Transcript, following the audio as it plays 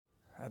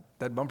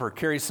That bumper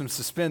carries some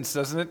suspense,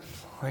 doesn't it?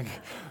 Like,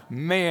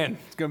 man,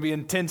 it's going to be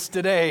intense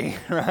today,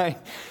 right?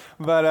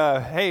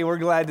 But hey, we're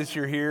glad that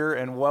you're here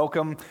and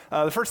welcome.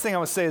 The first thing I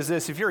want to say is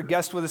this. If you're a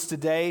guest with us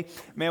today,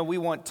 man, we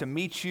want to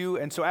meet you.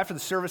 And so after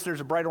the service,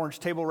 there's a bright orange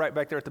table right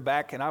back there at the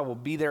back, and I will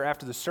be there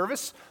after the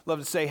service. Love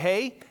to say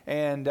hey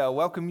and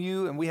welcome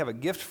you, and we have a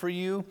gift for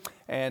you.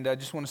 And I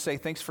just want to say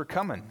thanks for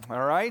coming,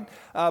 all right?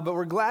 But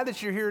we're glad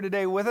that you're here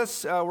today with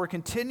us. We're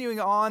continuing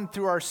on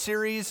through our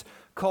series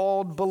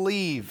called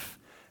Believe.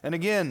 And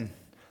again,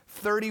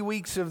 30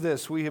 weeks of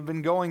this. We have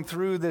been going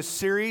through this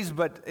series,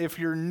 but if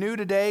you're new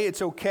today,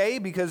 it's okay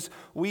because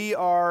we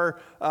are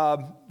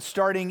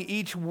starting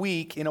each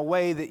week in a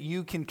way that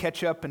you can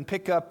catch up and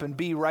pick up and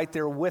be right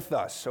there with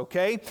us,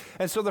 okay?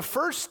 And so the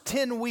first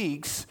 10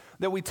 weeks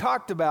that we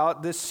talked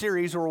about this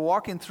series, or we're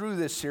walking through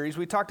this series,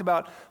 we talked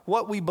about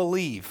what we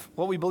believe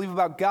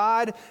about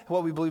God,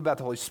 what we believe about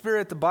the Holy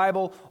Spirit, the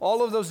Bible,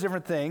 all of those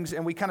different things,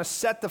 and we kind of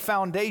set the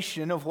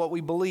foundation of what we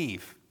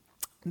believe.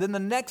 Then the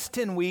next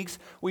 10 weeks,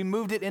 we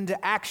moved it into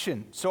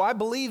action. So I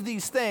believe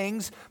these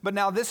things, but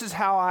now this is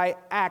how I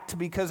act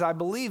because I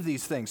believe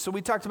these things. So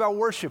we talked about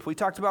worship, we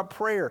talked about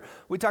prayer,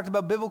 we talked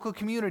about biblical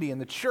community and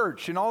the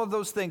church and all of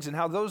those things and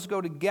how those go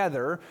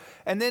together.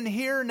 And then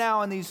here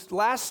now in these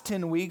last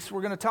 10 weeks,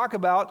 we're going to talk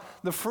about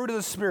the fruit of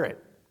the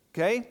Spirit.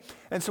 Okay?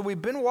 And so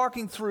we've been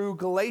walking through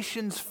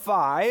Galatians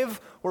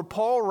 5, where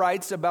Paul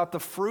writes about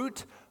the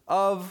fruit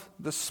of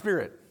the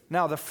Spirit.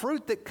 Now, the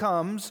fruit that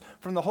comes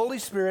from the Holy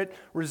Spirit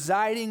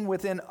residing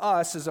within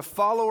us as a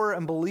follower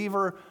and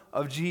believer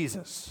of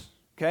Jesus,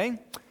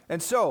 okay?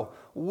 And so,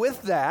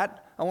 with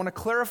that, I want to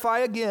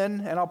clarify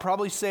again, and I'll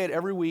probably say it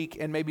every week,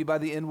 and maybe by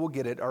the end we'll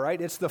get it, all right?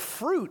 It's the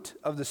fruit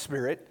of the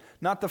Spirit,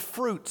 not the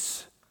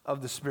fruits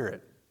of the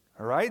Spirit,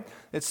 all right?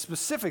 It's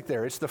specific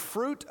there. It's the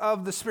fruit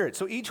of the Spirit.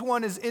 So each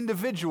one is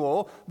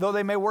individual, though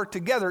they may work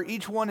together,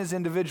 each one is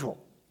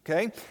individual,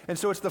 okay? And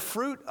so it's the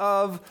fruit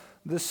of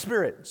the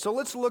Spirit. So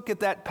let's look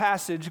at that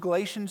passage,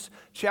 Galatians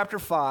chapter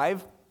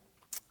 5,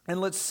 and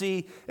let's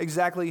see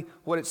exactly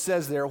what it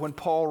says there when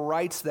Paul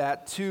writes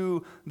that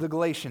to the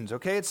Galatians.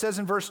 Okay, it says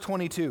in verse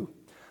 22,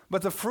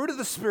 "But the fruit of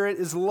the Spirit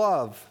is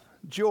love,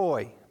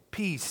 joy,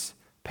 peace,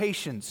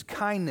 patience,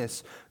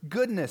 kindness,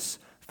 goodness,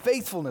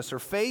 faithfulness or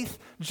faith,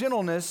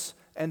 gentleness,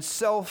 and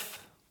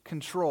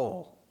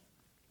self-control."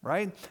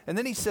 Right? And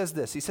then he says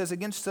this. He says,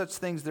 "Against such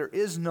things there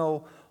is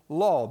no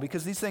law,"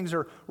 because these things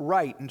are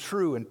right and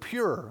true and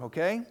pure,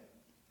 okay?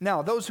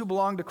 Now, those who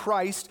belong to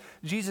Christ,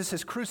 Jesus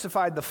has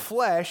crucified the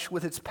flesh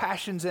with its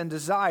passions and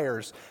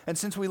desires. And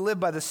since we live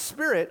by the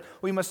Spirit,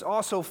 we must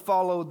also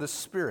follow the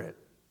Spirit.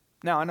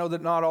 Now, I know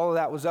that not all of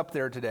that was up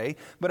there today,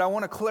 but I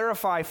want to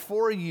clarify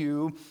for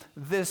you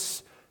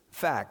this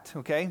fact,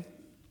 okay?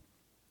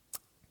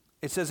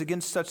 It says,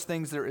 "Against such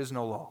things there is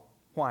no law."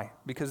 Why?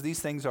 Because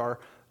these things are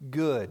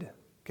good.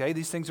 Okay,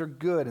 these things are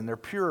good and they're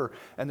pure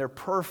and they're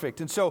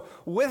perfect. And so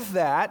with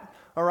that,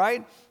 all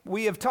right,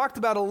 we have talked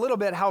about a little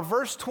bit how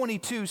verse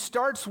 22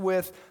 starts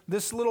with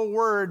this little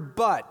word,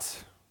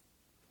 but,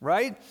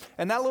 right?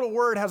 And that little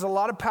word has a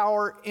lot of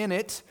power in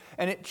it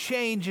and it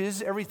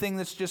changes everything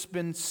that's just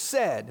been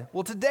said.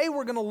 Well, today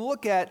we're going to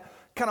look at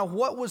kind of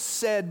what was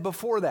said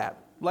before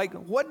that. Like,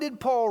 what did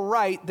Paul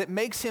write that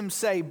makes him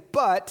say,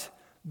 but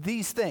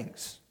these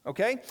things?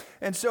 Okay?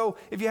 And so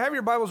if you have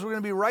your Bibles, we're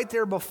going to be right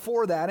there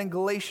before that in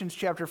Galatians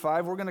chapter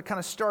 5. We're going to kind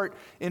of start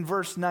in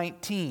verse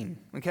 19.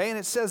 Okay? And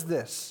it says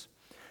this.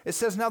 It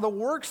says, "Now the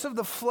works of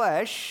the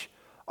flesh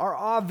are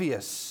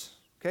obvious."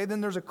 Okay?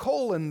 Then there's a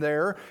colon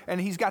there,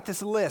 and he's got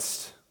this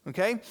list.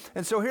 Okay?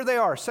 And so here they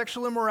are: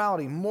 sexual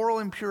immorality, moral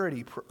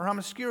impurity,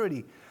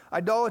 promiscuity,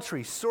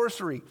 idolatry,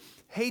 sorcery,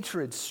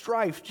 hatred,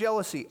 strife,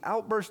 jealousy,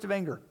 outburst of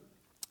anger,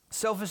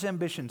 selfish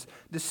ambitions,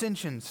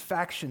 dissensions,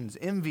 factions,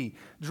 envy,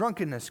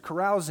 drunkenness,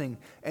 carousing,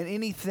 and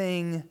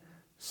anything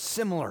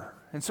similar.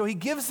 And so he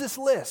gives this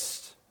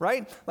list,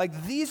 right?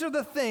 Like, these are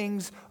the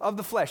things of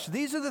the flesh.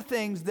 These are the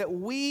things that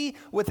we,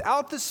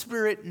 without the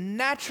Spirit,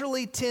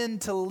 naturally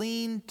tend to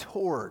lean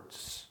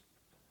towards.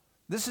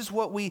 This is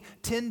what we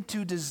tend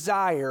to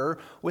desire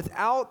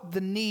without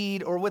the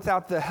need or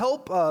without the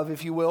help of,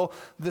 if you will,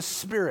 the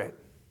Spirit.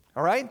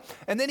 All right?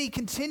 And then he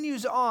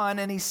continues on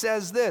and he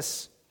says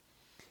this.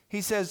 He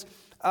says,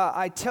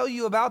 "I tell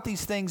you about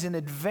these things in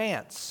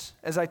advance,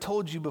 as I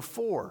told you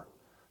before,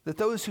 that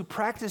those who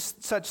practice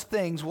such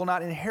things will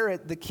not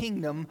inherit the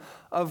kingdom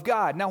of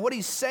God." Now, what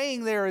he's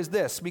saying there is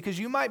this, because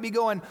you might be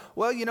going,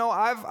 well, you know,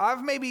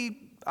 I've maybe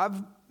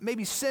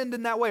sinned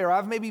in that way, or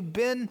I've maybe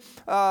been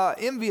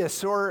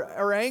envious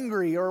or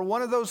angry or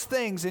one of those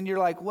things, and you're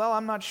like, well,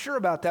 I'm not sure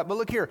about that. But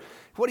look here,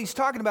 what he's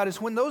talking about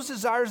is when those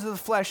desires of the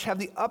flesh have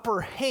the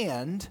upper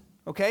hand,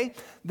 okay,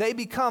 they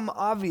become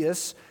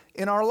obvious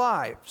in our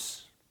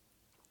lives.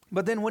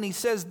 But then when he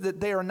says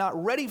that they are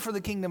not ready for the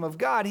kingdom of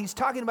God, he's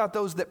talking about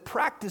those that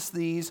practice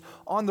these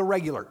on the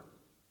regular,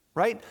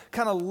 right?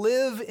 Kind of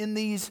live in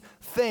these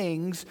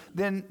things,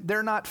 then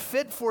they're not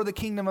fit for the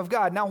kingdom of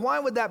God. Now, why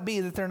would that be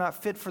that they're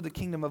not fit for the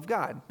kingdom of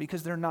God?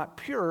 Because they're not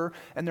pure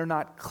and they're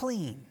not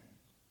clean,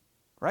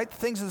 right? The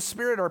things of the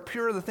Spirit are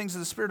pure, the things of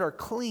the Spirit are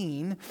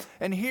clean.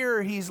 And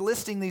here he's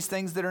listing these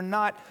things that are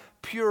not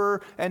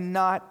pure and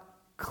not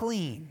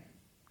clean,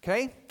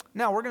 okay?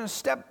 Now, we're going to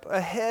step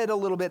ahead a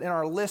little bit in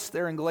our list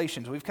there in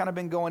Galatians. We've kind of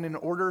been going in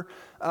order,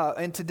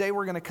 and today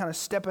we're going to kind of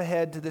step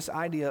ahead to this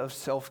idea of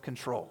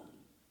self-control,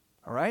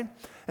 all right?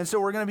 And so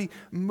we're going to be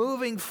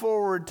moving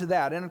forward to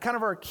that. And kind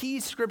of our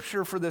key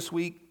scripture for this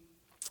week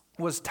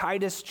was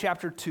Titus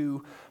chapter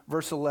 2,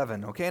 verse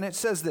 11, okay? And it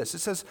says this. It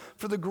says,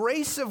 "For the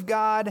grace of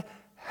God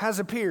has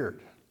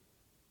appeared,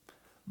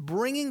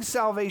 bringing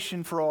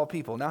salvation for all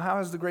people." Now, how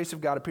has the grace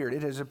of God appeared?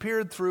 It has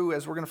appeared through,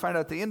 as we're going to find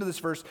out at the end of this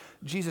verse,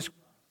 Jesus,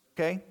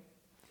 okay?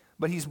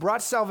 But he's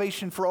brought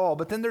salvation for all.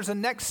 But then there's a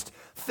next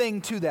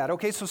thing to that,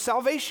 okay? So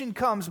salvation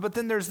comes, but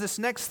then there's this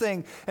next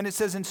thing, and it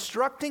says,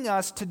 "Instructing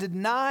us to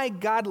deny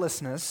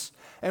godlessness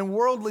and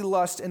worldly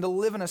lust and to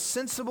live in a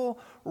sensible,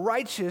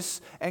 righteous,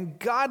 and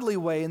godly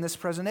way in this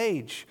present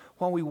age,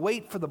 while we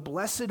wait for the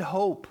blessed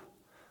hope,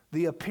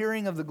 the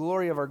appearing of the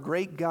glory of our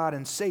great God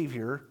and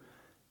Savior,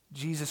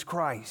 Jesus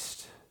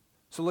Christ."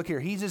 So look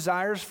here, he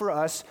desires for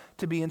us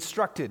to be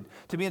instructed.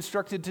 To be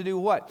instructed to do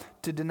what?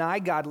 To deny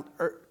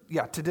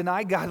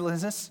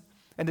godliness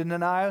and to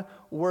deny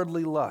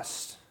worldly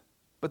lust.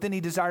 But then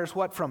he desires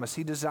what from us?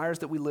 He desires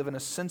that we live in a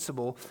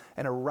sensible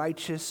and a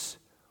righteous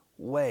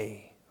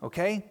way.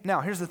 Okay?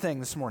 Now, here's the thing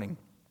this morning.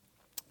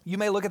 You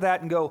may look at that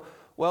and go,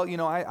 well, you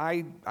know,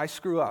 I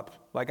screw up.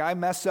 Like, I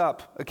mess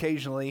up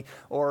occasionally,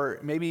 or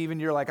maybe even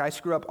you're like, I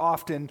screw up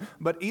often.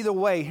 But either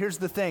way, here's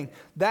the thing.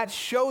 That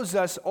shows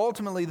us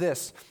ultimately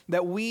this,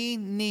 that we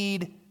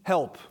need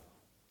help,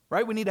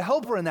 right? We need a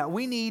helper in that.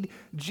 We need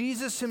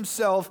Jesus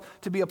himself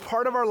to be a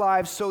part of our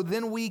lives, so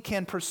then we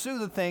can pursue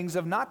the things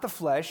of not the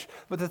flesh,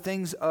 but the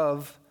things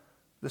of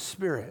the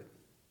Spirit,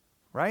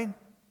 right?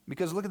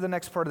 Because look at the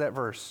next part of that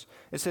verse.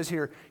 It says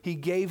here, he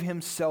gave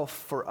himself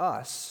for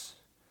us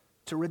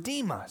to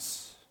redeem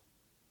us.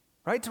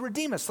 Right? To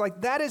redeem us.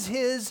 Like, that is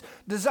his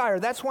desire.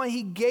 That's why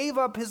he gave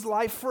up his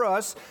life for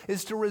us,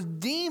 is to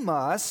redeem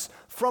us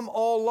from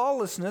all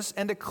lawlessness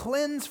and to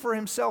cleanse for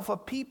himself a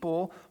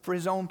people for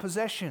his own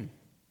possession,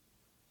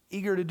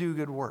 eager to do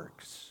good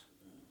works.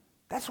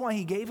 That's why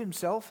he gave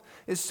himself,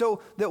 is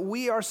so that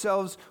we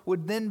ourselves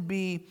would then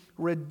be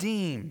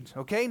redeemed.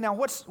 Okay? Now,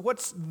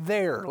 what's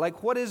there?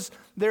 Like, what is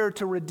there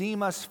to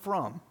redeem us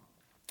from?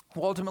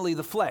 Well, ultimately,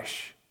 the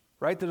flesh.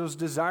 Right? Those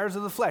desires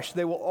of the flesh.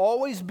 They will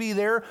always be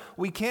there.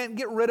 We can't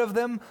get rid of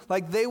them.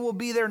 Like, they will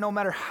be there no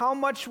matter how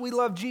much we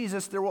love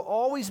Jesus. There will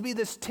always be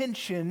this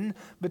tension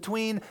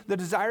between the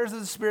desires of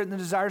the Spirit and the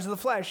desires of the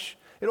flesh.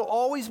 It'll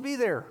always be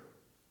there.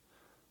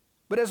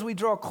 But as we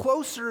draw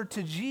closer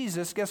to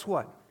Jesus, guess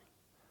what?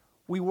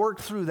 We work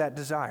through that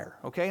desire.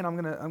 Okay?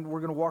 And we're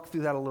gonna walk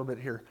through that a little bit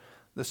here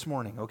this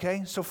morning,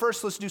 okay? So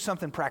first, let's do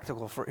something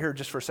practical here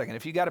just for a second.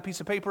 If you got a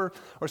piece of paper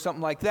or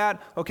something like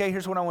that, okay,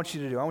 here's what I want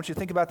you to do. I want you to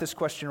think about this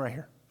question right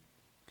here.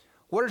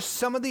 What are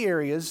some of the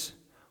areas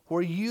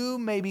where you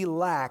maybe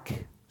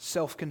lack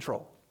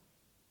self-control?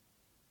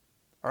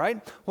 All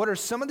right? What are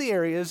some of the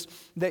areas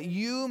that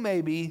you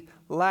maybe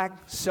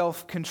lack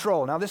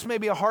self-control? Now, this may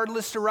be a hard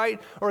list to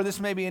write, or this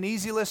may be an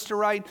easy list to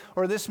write,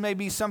 or this may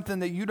be something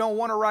that you don't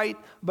want to write.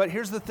 But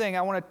here's the thing.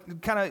 I want to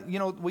kind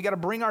of, we got to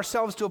bring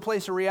ourselves to a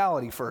place of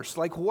reality first.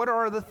 Like, what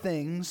are the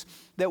things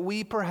that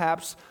we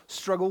perhaps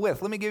struggle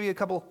with? Let me give you a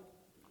couple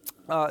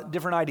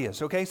different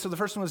ideas, okay? So the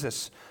first one was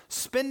this.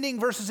 Spending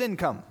versus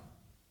income,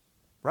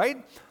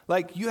 right?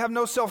 Like, you have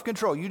no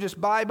self-control. You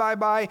just buy,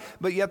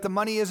 but yet the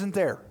money isn't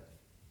there.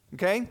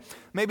 Okay?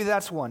 Maybe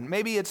that's one.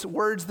 Maybe it's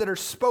words that are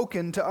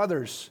spoken to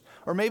others.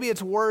 Or maybe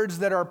it's words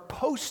that are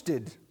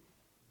posted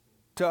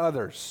to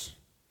others.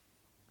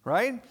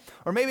 Right?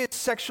 Or maybe it's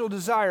sexual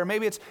desire.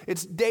 Maybe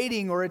it's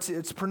dating, or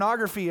it's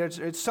pornography.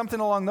 It's something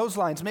along those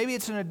lines. Maybe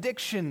it's an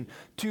addiction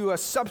to a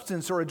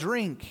substance or a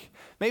drink.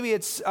 Maybe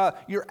it's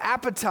your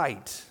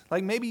appetite.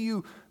 Like, maybe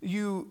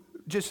you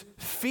just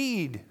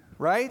feed,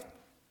 right?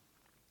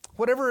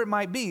 Whatever it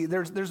might be,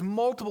 there's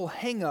multiple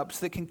hang-ups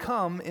that can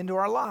come into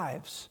our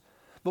lives.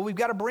 But we've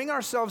got to bring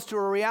ourselves to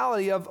a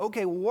reality of,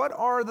 okay, what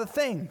are the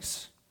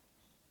things?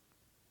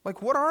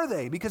 Like, what are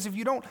they? Because if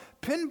you don't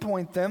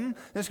pinpoint them,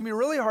 it's going to be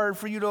really hard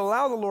for you to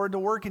allow the Lord to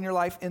work in your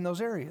life in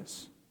those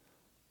areas.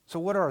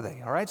 So what are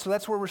they? All right, so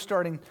that's where we're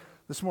starting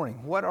this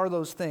morning. What are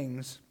those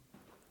things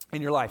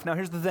in your life? Now,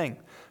 here's the thing.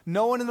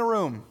 No one in the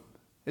room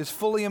is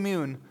fully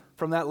immune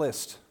from that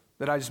list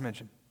that I just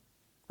mentioned,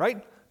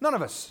 right? None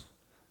of us.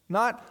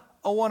 Not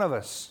a one of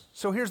us.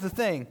 So here's the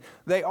thing.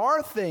 They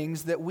are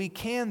things that we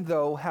can,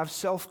 though, have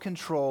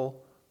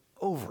self-control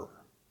over.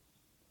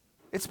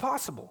 It's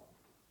possible.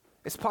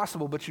 It's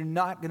possible, but you're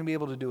not going to be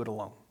able to do it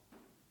alone.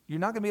 You're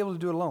not going to be able to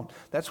do it alone.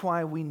 That's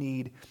why we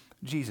need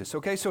Jesus.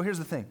 Okay, so here's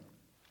the thing.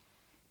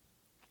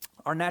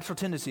 Our natural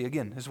tendency,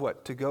 again, is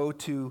what? To go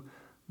to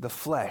the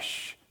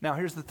flesh. Now,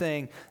 here's the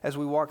thing as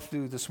we walk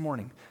through this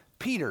morning.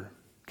 Peter,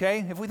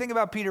 okay? If we think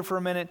about Peter for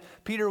a minute,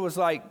 Peter was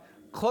like,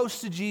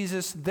 close to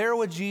Jesus, there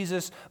with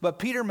Jesus, but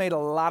Peter made a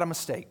lot of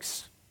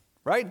mistakes,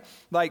 right?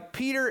 Like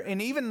Peter,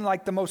 and even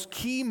like the most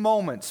key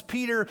moments,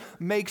 Peter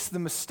makes the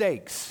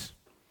mistakes.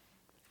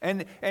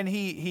 And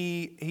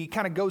he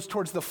kind of goes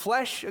towards the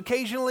flesh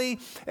occasionally,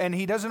 and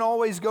he doesn't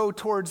always go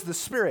towards the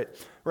spirit,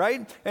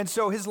 right? And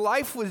so his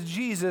life with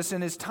Jesus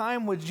and his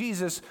time with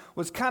Jesus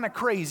was kind of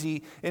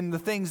crazy in the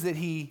things that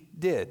he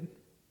did.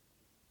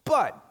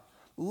 But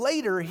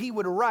later, he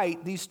would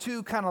write these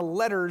two kind of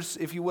letters,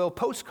 if you will,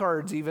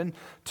 postcards even,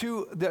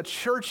 to the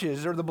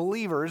churches or the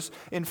believers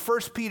in 1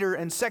 Peter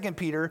and 2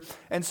 Peter.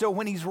 And so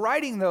when he's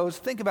writing those,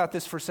 think about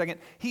this for a second,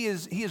 he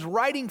is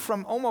writing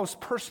from almost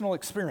personal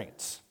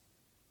experience.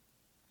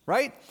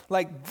 Right?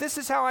 Like, this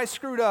is how I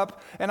screwed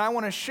up, and I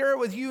want to share it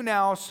with you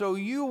now so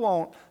you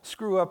won't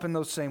screw up in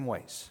those same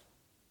ways.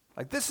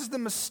 Like, this is the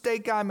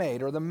mistake I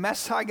made or the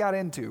mess I got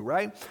into,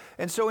 right?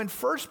 And so in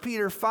 1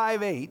 Peter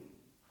 5:8,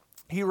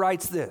 he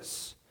writes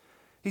this.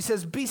 He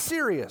says, be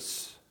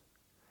serious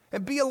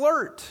and be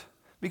alert,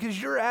 because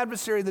your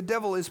adversary, the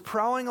devil, is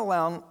prowling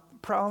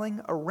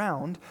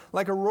around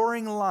like a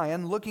roaring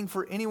lion looking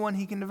for anyone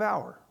he can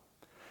devour.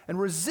 And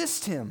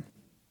resist him.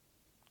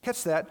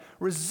 Catch that.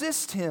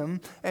 Resist him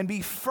and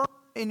be firm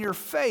in your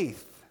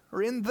faith,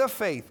 or in the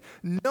faith,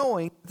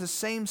 knowing that the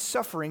same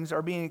sufferings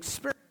are being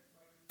experienced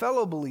by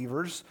fellow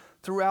believers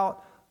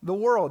throughout the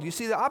world. You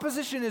see, the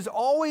opposition is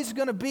always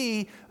going to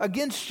be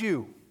against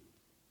you,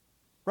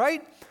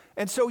 right?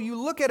 And so you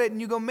look at it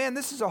and you go, man,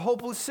 this is a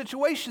hopeless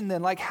situation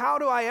then. Like, how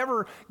do I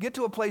ever get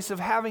to a place of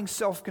having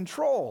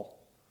self-control?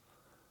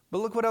 But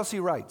look what else he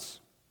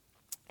writes.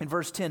 In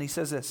verse 10, he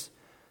says this.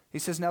 He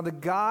says, now the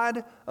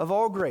God of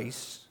all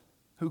grace,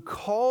 who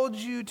called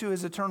you to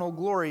his eternal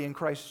glory in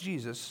Christ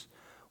Jesus,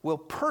 will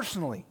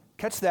personally,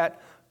 catch that,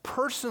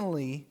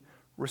 personally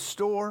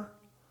restore,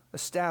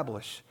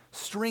 establish,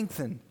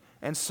 strengthen,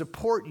 and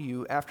support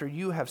you after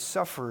you have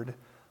suffered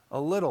a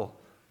little.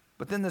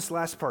 But then this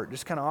last part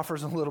just kind of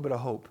offers a little bit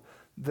of hope.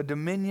 The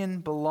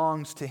dominion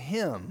belongs to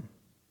him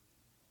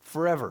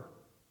forever,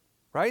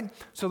 right?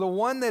 So the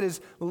one that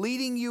is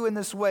leading you in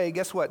this way,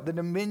 guess what? The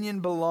dominion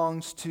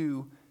belongs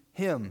to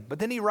him. But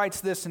then he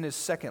writes this in his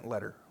second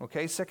letter,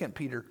 okay? 2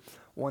 Peter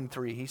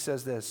 1:3. He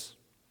says this.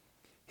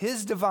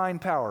 His divine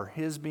power,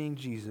 his being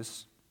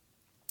Jesus,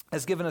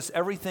 has given us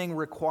everything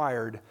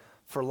required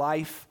for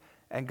life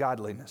and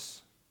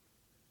godliness.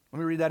 Let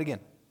me read that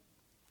again.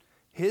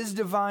 His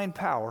divine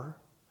power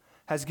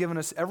has given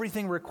us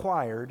everything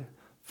required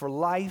for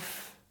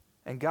life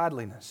and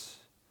godliness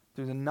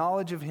through the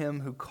knowledge of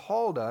him who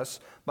called us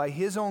by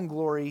his own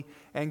glory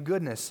and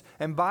goodness.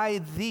 And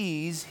by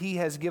these he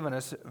has given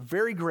us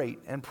very great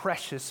and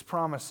precious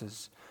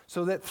promises,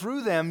 so that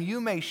through them you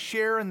may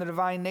share in the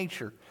divine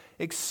nature,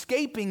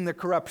 escaping the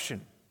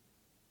corruption.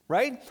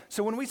 Right?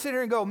 So when we sit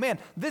here and go, man,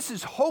 this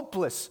is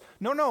hopeless.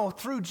 No,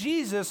 through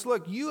Jesus,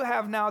 look, you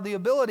have now the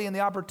ability and the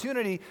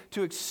opportunity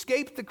to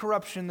escape the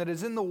corruption that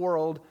is in the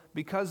world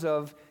because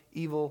of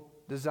evil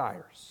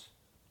desires.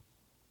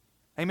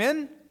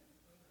 Amen?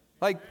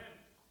 Like,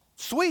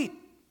 sweet.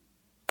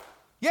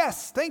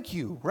 Yes, thank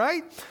you,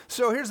 right?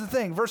 So here's the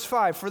thing, verse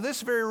 5, for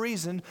this very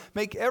reason,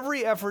 make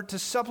every effort to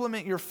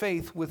supplement your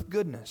faith with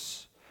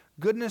goodness.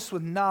 Goodness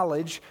with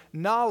knowledge,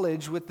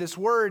 knowledge with this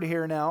word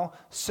here now,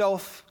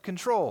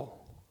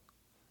 self-control.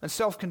 And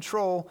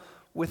self-control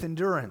with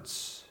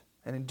endurance,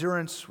 and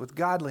endurance with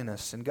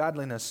godliness, and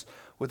godliness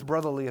with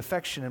brotherly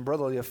affection, and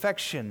brotherly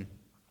affection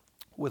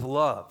with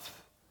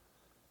love.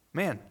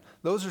 Man,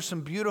 those are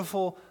some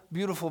beautiful,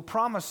 beautiful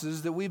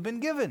promises that we've been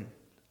given.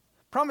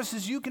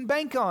 Promises you can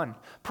bank on.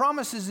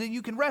 Promises that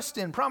you can rest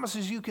in.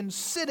 Promises you can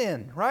sit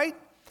in, right?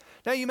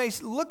 Now you may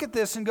look at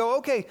this and go,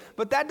 okay,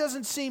 but that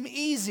doesn't seem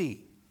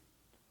easy.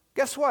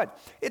 Guess what?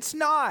 It's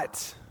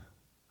not.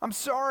 I'm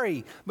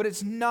sorry, but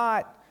it's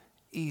not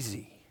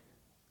easy.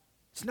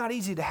 It's not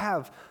easy to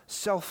have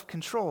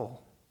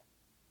self-control.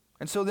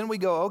 And so then we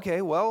go,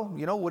 okay, well,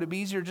 would it be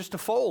easier just to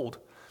fold?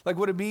 Like,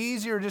 would it be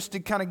easier just to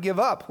kind of give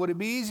up? Would it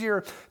be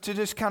easier to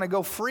just kind of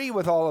go free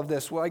with all of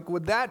this? Like,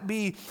 would that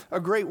be a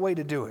great way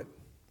to do it?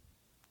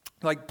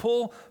 Like,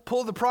 pull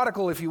the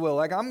prodigal, if you will.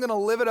 Like, I'm going to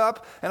live it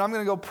up, and I'm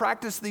going to go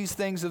practice these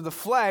things of the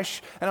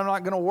flesh, and I'm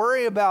not going to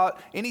worry about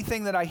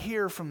anything that I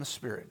hear from the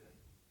Spirit.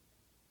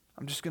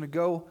 I'm just going to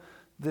go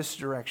this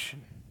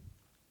direction.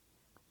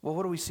 Well,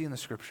 what do we see in the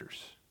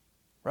Scriptures?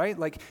 Right?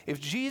 Like,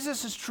 if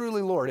Jesus is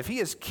truly Lord, if he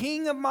is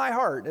King of my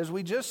heart, as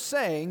we just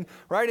sang,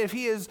 right? If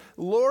he is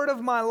Lord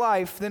of my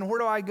life, then where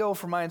do I go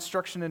for my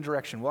instruction and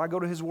direction? Well, I go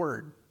to his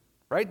word,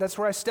 right? That's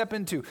where I step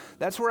into.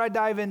 That's where I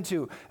dive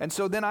into. And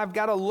so then I've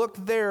got to look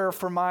there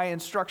for my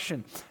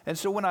instruction. And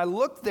so when I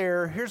look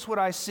there, here's what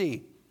I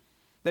see.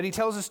 That he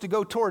tells us to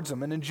go towards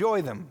them and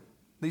enjoy them,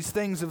 these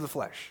things of the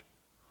flesh.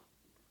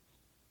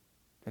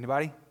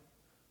 Anybody?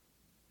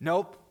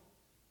 Nope.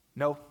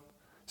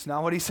 It's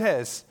not what he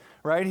says.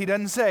 Right? He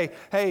doesn't say,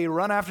 hey,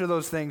 run after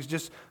those things,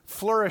 just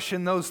flourish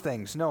in those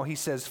things. No, he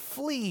says,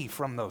 flee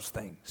from those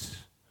things.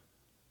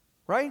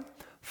 Right?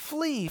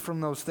 Flee from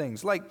those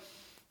things. Like,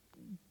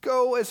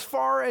 go as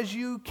far as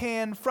you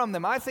can from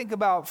them. I think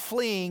about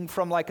fleeing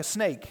from like a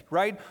snake,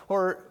 right?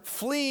 Or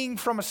fleeing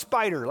from a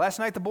spider. Last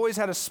night the boys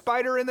had a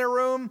spider in their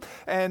room,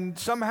 and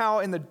somehow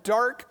in the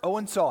dark,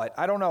 Owen saw it.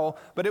 I don't know,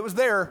 but it was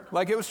there,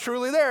 like it was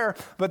truly there,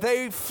 but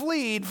they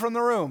fled from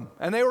the room,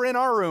 and they were in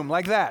our room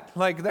like that.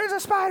 Like, there's a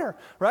spider,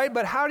 right?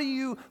 But how do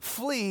you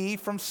flee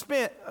from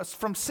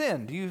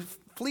sin? Do you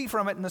flee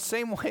from it in the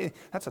same way?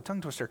 That's a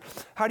tongue twister.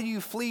 How do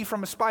you flee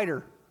from a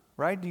spider,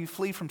 right? Do you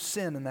flee from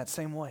sin in that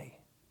same way?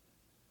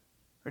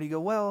 Or do you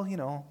go, well,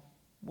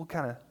 we'll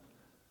kind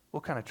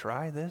of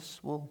try this.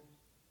 We'll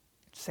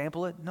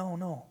sample it.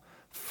 No.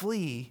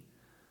 Flee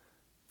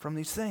from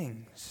these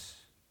things.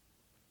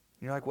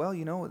 And you're like, well,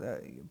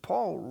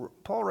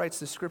 Paul writes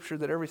the scripture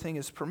that everything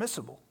is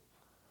permissible.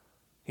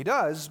 He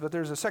does, but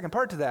there's a second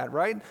part to that,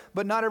 right?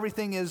 But not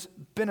everything is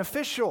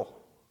beneficial.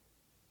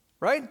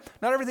 Right?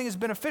 Not everything is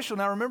beneficial.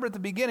 Now remember at the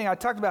beginning I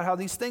talked about how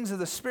these things of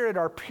the Spirit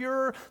are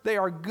pure, they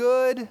are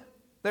good,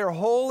 they are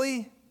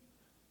holy,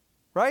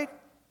 right?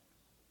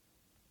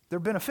 They're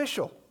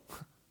beneficial.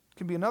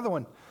 Could be another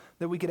one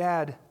that we could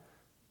add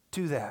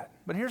to that.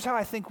 But here's how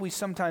I think we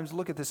sometimes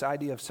look at this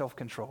idea of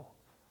self-control.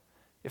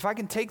 If I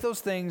can take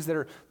those things that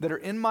are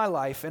in my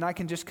life and I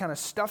can just kind of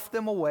stuff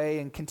them away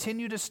and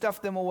continue to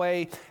stuff them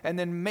away, and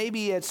then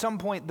maybe at some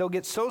point they'll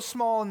get so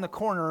small in the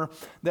corner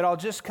that I'll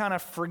just kind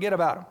of forget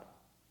about them.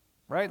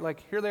 Right?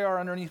 Like, here they are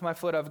underneath my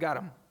foot, I've got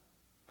them.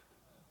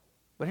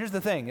 But here's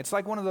the thing, it's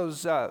like one of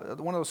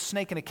those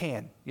snake in a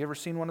can. You ever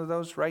seen one of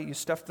those, right? You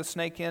stuff the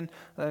snake in,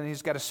 and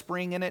he's got a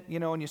spring in it,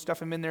 and you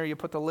stuff him in there, you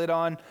put the lid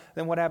on,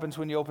 then what happens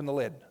when you open the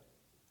lid?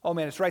 Oh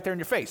man, it's right there in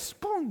your face.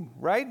 Boom,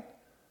 right?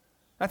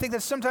 I think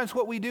that's sometimes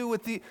what we do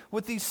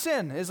with these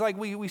sin, is like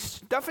we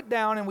stuff it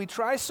down and we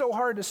try so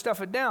hard to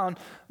stuff it down,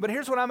 but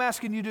here's what I'm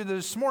asking you to do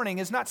this morning,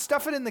 is not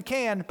stuff it in the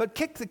can, but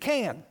kick the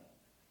can.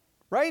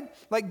 Right?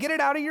 Like, get it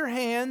out of your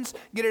hands,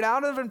 get it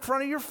out of in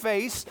front of your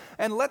face,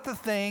 and let the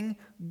thing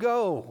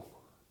go.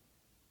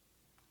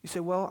 You say,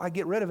 well, I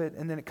get rid of it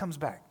and then it comes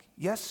back.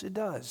 Yes, it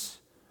does.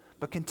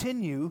 But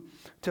continue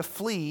to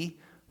flee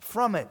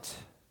from it.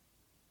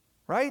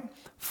 Right?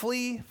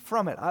 Flee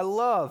from it. I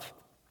love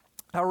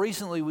how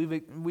recently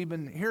we've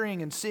been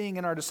hearing and seeing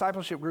in our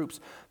discipleship groups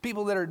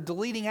people that are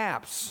deleting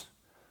apps.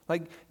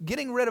 Like,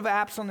 getting rid of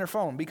apps on their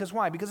phone. Because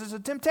why? Because it's a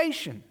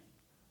temptation.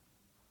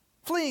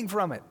 Fleeing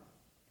from it.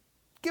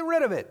 Get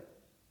rid of it,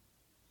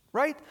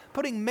 right?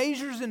 Putting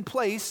measures in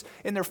place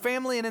in their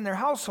family and in their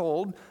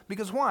household,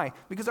 because why?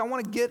 Because I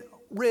want to get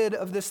rid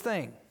of this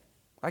thing.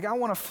 Like, I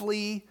want to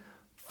flee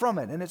from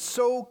it, and it's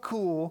so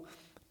cool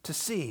to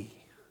see.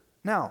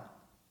 Now,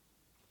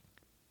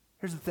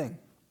 here's the thing.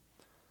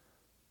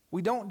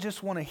 We don't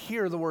just want to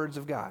hear the words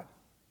of God,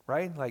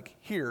 right? Like,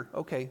 hear,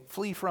 okay,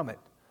 flee from it.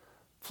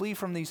 Flee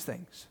from these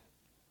things.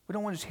 We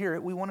don't want to just hear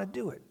it, we want to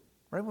do it,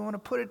 right? We want to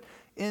put it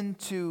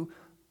into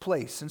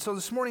place. And so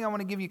this morning I want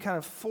to give you kind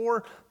of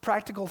 4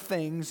 practical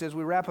things as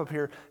we wrap up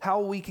here,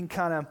 how we can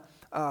kind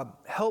of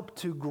help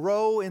to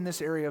grow in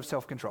this area of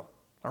self-control.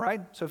 All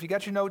right? So if you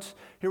got your notes,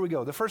 here we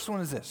go. The first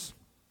one is this.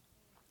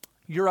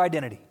 Your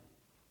identity.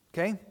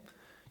 Okay?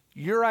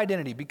 Your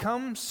identity.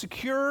 Become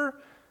secure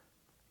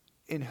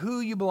in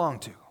who you belong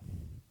to.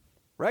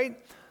 Right?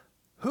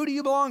 Who do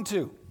you belong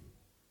to?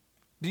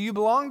 Do you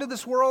belong to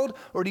this world,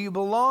 or do you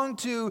belong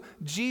to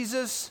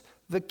Jesus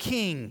the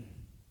King?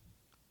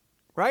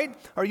 Right?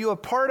 Are you a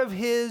part of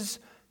his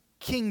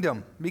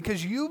kingdom?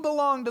 Because you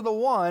belong to the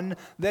one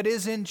that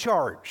is in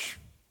charge.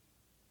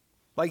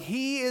 Like,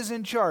 he is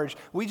in charge.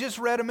 We just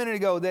read a minute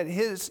ago that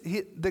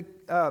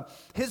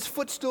his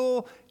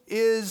footstool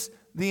is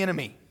the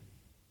enemy.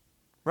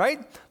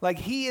 Right? Like,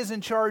 he is in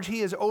charge.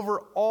 He is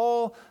over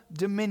all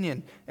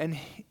dominion. And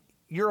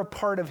you're a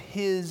part of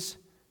his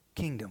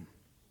kingdom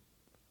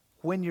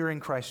when you're in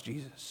Christ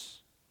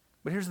Jesus.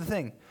 But here's the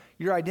thing.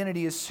 Your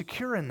identity is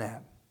secure in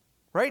that.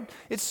 Right?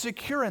 It's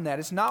secure in that.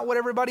 It's not what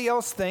everybody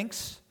else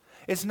thinks.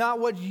 It's not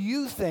what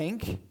you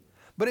think,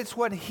 but it's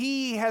what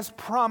he has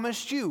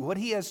promised you, what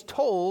he has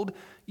told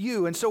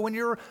you. And so when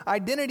your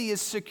identity is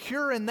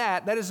secure in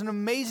that, that is an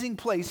amazing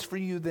place for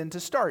you then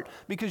to start,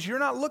 because you're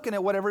not looking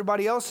at what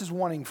everybody else is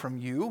wanting from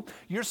you.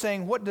 You're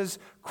saying, what does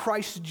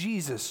Christ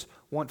Jesus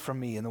want from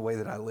me in the way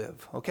that I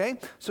live? Okay?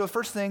 So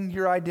first thing,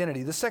 your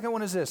identity. The second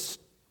one is this.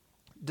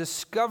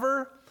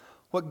 Discover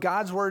what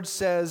God's word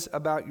says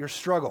about your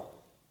struggle.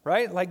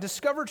 Right? Like,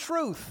 discover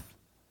truth.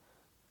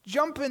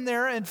 Jump in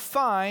there and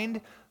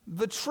find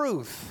the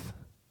truth.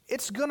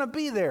 It's going to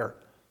be there.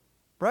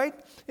 Right?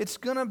 It's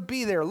going to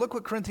be there. Look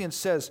what Corinthians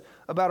says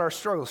about our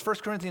struggles. 1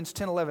 Corinthians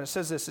 10:11, it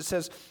says this. It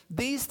says,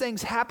 these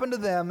things happened to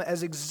them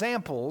as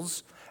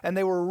examples, and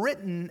they were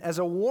written as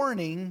a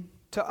warning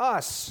to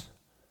us.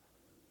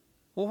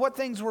 Well, what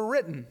things were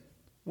written?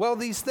 Well,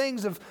 these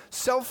things of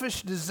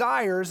selfish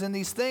desires, and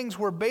these things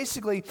where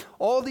basically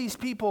all these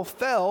people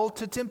fell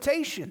to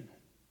temptation.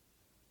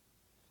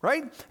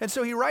 Right? And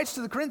so he writes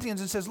to the Corinthians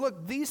and says,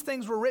 look, these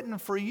things were written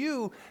for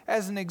you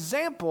as an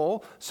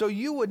example, so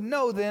you would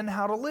know then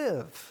how to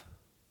live.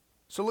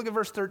 So look at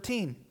verse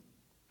 13.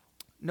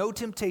 No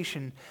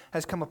temptation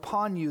has come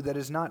upon you that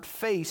is not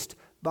faced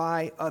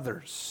by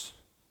others.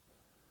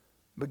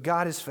 But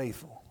God is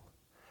faithful,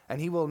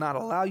 and he will not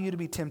allow you to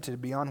be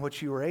tempted beyond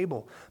what you are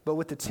able. But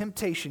with the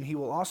temptation, he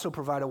will also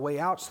provide a way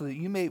out so that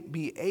you may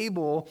be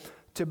able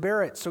to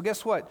bear it. So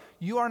guess what?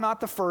 You are not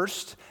the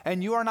first,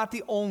 and you are not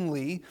the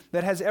only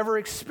that has ever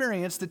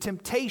experienced the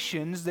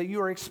temptations that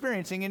you are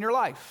experiencing in your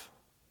life.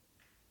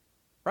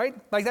 Right?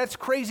 Like, that's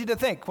crazy to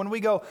think when we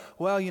go,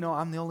 well,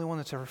 I'm the only one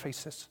that's ever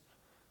faced this.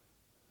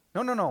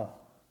 No.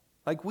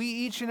 Like, we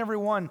each and every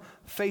one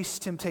face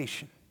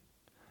temptation.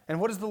 And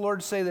what does the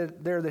Lord say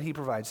that he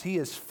provides? He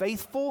is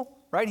faithful,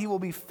 right? He will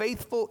be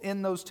faithful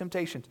in those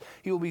temptations.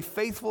 He will be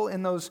faithful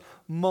in those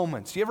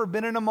moments. You ever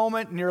been in a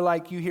moment and you're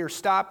like, you hear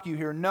stop, you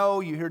hear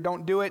no, you hear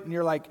don't do it, and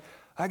you're like,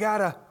 I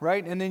gotta,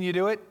 right? And then you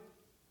do it?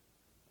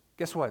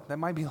 Guess what? That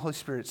might be the Holy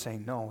Spirit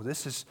saying, no,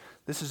 this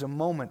is a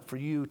moment for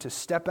you to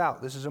step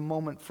out. This is a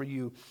moment for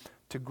you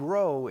to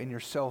grow in your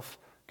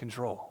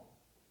self-control.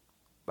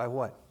 By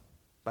what?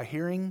 By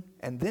hearing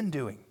and then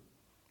doing,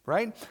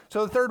 right?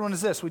 So the third one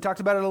is this. We talked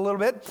about it a little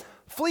bit.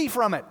 Flee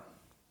from it,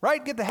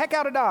 right? Get the heck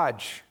out of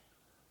Dodge.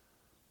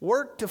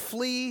 Work to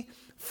flee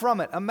from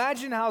it.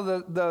 Imagine how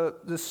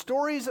the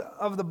stories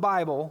of the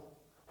Bible,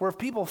 where if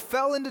people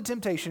fell into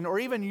temptation, or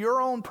even your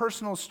own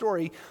personal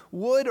story,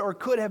 would or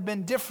could have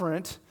been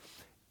different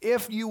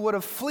if you would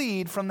have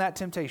fled from that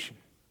temptation,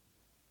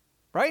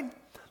 right?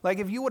 Like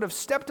if you would have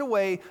stepped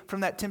away from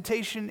that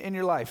temptation in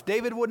your life.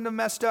 David wouldn't have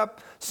messed up.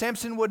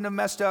 Samson wouldn't have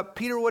messed up.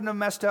 Peter wouldn't have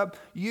messed up.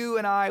 You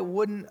and I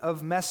wouldn't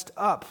have messed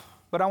up.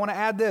 But I want to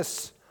add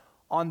this,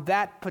 on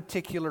that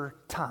particular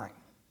time,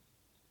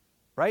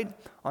 right?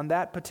 On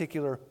that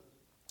particular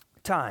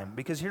time.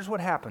 Because here's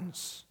what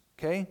happens,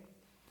 okay?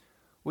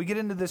 We get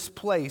into this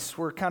place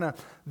where kind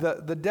of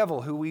the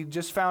devil, who we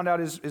just found out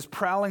is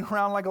prowling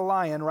around like a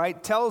lion,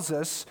 right, tells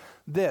us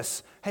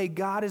this. Hey,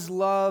 God is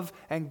love,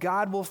 and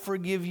God will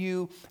forgive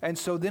you. And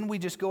so then we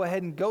just go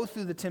ahead and go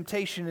through the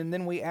temptation, and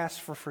then we ask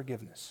for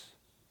forgiveness.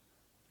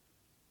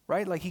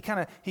 Right? Like he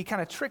kind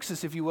of tricks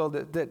us, if you will,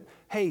 that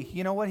hey,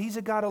 you know what? He's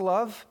a God of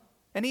love,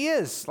 and he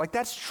is. Like,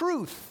 that's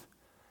truth.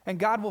 And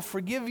God will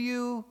forgive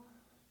you.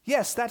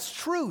 Yes, that's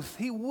truth.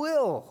 He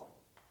will.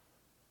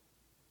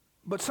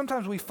 But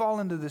sometimes we fall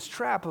into this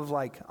trap of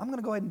like, I'm going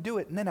to go ahead and do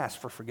it and then ask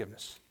for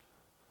forgiveness.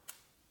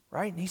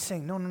 Right? And he's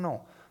saying,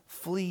 no.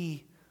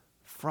 Flee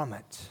from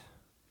it.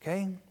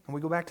 Okay? And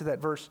we go back to that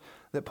verse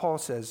that Paul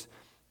says,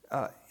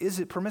 is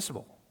it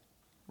permissible?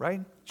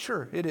 Right?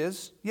 Sure, it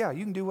is. Yeah,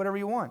 you can do whatever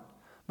you want.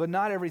 But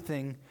not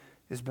everything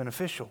is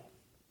beneficial.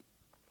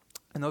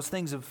 And those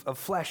things of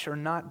flesh are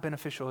not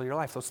beneficial to your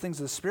life. Those things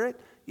of the Spirit,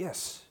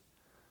 yes,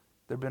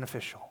 they're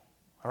beneficial.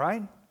 All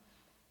right?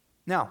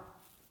 Now,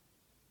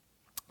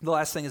 the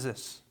last thing is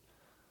this.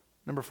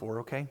 Number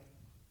 4, okay?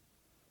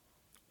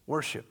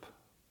 Worship.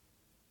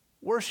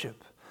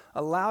 Worship.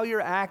 Allow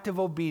your act of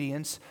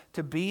obedience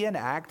to be an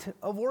act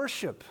of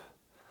worship.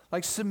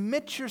 Like,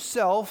 submit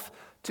yourself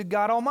to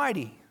God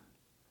Almighty.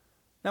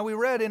 Now, we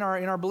read in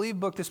our Believe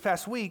book this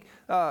past week,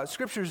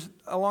 scriptures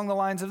along the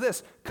lines of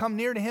this. Come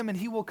near to him and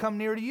he will come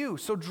near to you.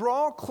 So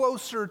draw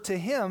closer to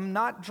him,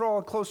 not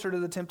draw closer to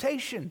the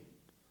temptation.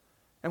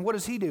 And what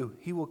does he do?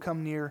 He will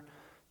come near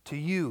to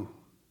you.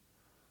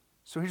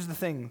 So here's the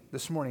thing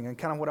this morning, and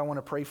kind of what I want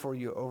to pray for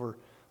you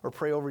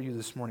pray over you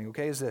this morning,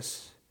 okay, is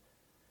this.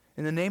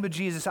 In the name of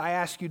Jesus, I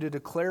ask you to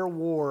declare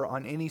war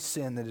on any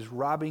sin that is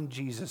robbing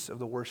Jesus of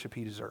the worship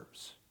he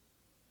deserves.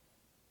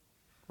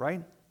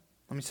 Right?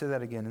 Let me say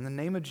that again. In the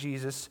name of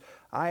Jesus,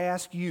 I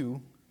ask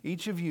you,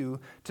 each of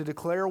you, to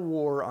declare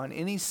war on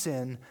any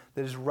sin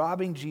that is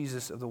robbing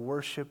Jesus of the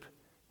worship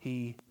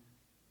he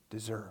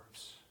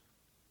deserves.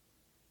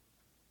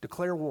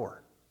 Declare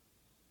war.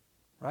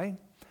 Right?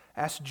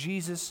 Ask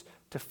Jesus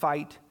to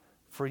fight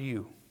for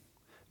you,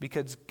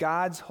 because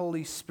God's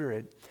Holy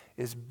Spirit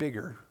is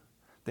bigger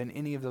than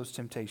any of those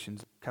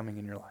temptations coming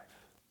in your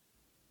life.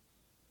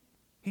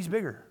 He's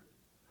bigger.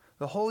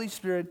 The Holy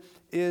Spirit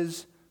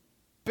is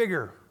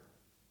bigger.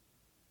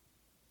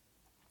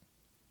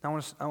 I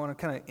want to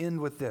kind of end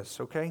with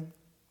this, okay?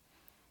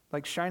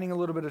 Like shining a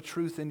little bit of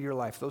truth into your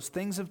life. Those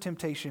things of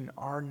temptation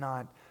are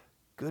not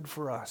good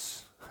for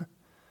us.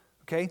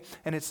 Okay?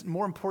 And it's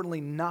more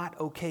importantly not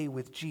okay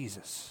with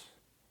Jesus.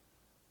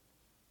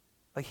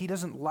 Like, he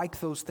doesn't like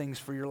those things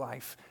for your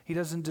life. He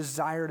doesn't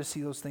desire to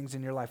see those things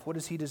in your life. What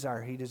does he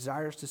desire? He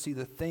desires to see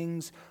the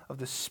things of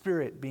the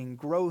Spirit being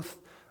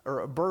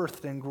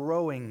birthed and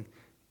growing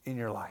in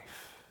your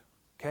life.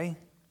 Okay?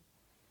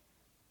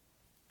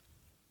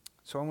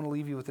 So I want to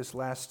leave you with this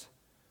last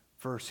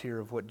verse here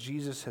of what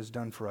Jesus has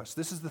done for us.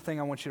 This is the thing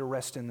I want you to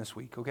rest in this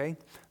week, okay?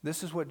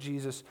 This is what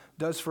Jesus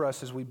does for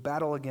us as we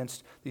battle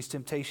against these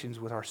temptations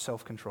with our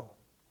self-control.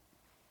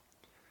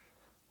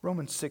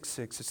 Romans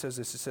 6:6, it says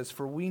this. It says,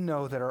 for we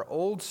know that our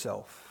old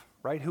self,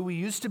 right, who we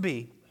used to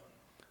be,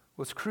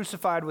 was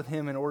crucified with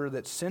him in order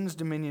that sin's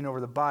dominion over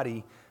the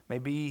body may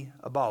be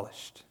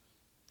abolished.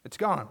 It's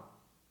gone,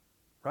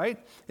 right?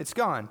 It's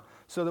gone,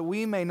 so that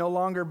we may no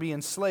longer be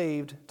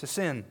enslaved to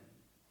sin,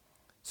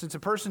 since a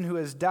person who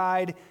has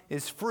died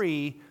is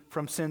free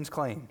from sin's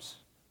claims.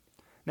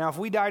 Now, if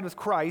we died with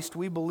Christ,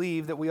 we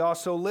believe that we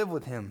also live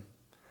with him,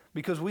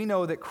 because we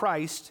know that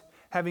Christ,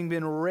 having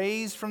been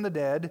raised from the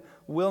dead,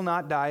 will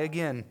not die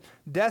again.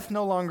 Death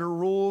no longer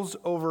rules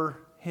over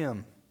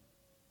him.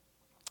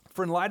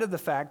 For in light of the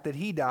fact that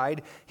he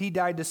died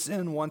to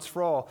sin once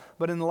for all.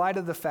 But in light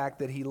of the fact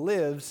that he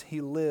lives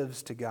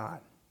to God.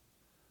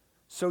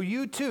 So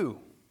you too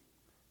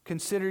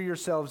consider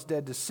yourselves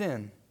dead to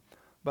sin,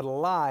 but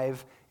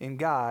alive in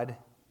God,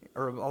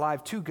 or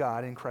alive to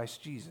God in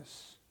Christ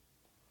Jesus.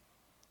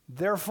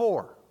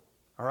 Therefore,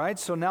 all right,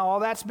 so now all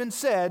that's been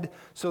said,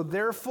 so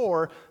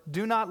therefore,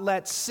 do not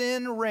let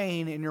sin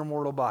reign in your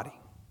mortal body,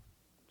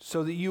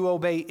 so that you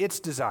obey its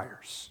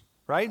desires,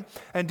 right?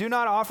 And do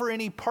not offer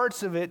any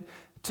parts of it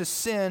to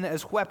sin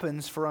as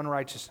weapons for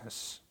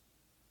unrighteousness.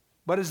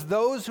 But as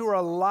those who are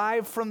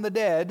alive from the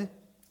dead,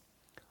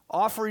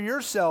 offer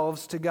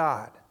yourselves to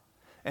God,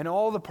 and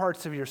all the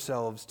parts of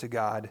yourselves to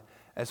God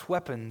as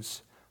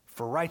weapons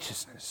for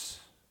righteousness.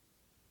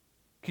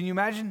 Can you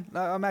imagine?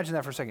 Imagine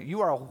that for a second.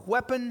 You are a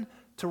weapon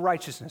to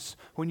righteousness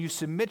when you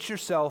submit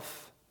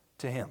yourself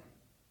to him.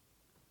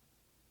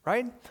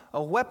 Right?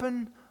 A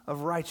weapon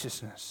of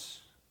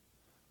righteousness.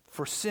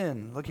 For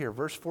sin, look here,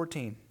 verse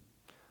 14.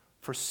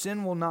 For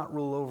sin will not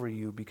rule over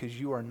you because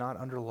you are not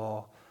under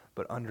law,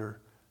 but under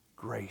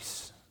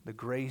grace. The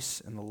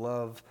grace and the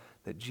love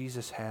that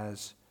Jesus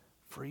has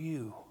for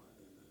you.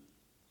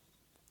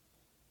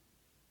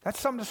 That's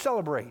something to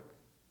celebrate.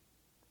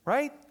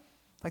 Right?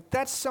 Like,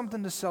 that's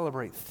something to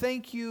celebrate.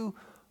 Thank you,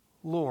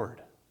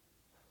 Lord.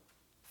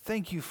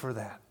 Thank you for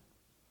that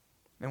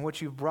and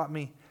what you've brought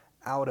me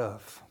out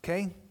of,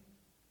 okay?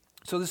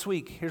 So this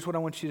week, here's what I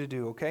want you to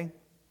do, okay?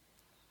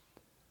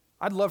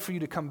 I'd love for you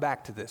to come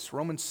back to this,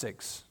 Romans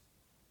 6,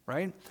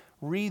 right?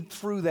 Read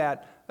through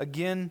that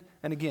again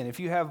and again. If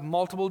you have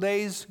multiple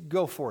days,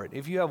 go for it.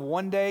 If you have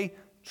one day,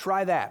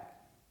 try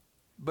that.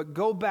 But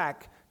go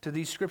back to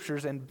these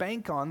scriptures and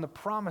bank on the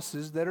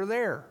promises that are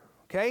there.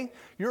 Okay?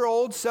 Your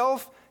old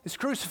self is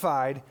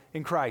crucified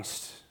in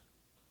Christ.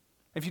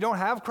 If you don't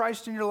have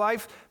Christ in your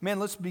life, man,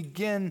 let's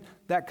begin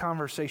that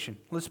conversation.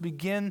 Let's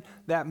begin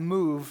that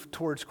move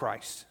towards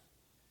Christ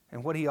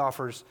and what he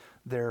offers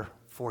there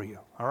for you.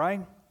 All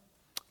right?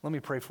 Let me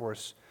pray for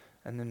us,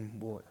 and then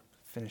we'll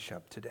finish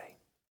up today.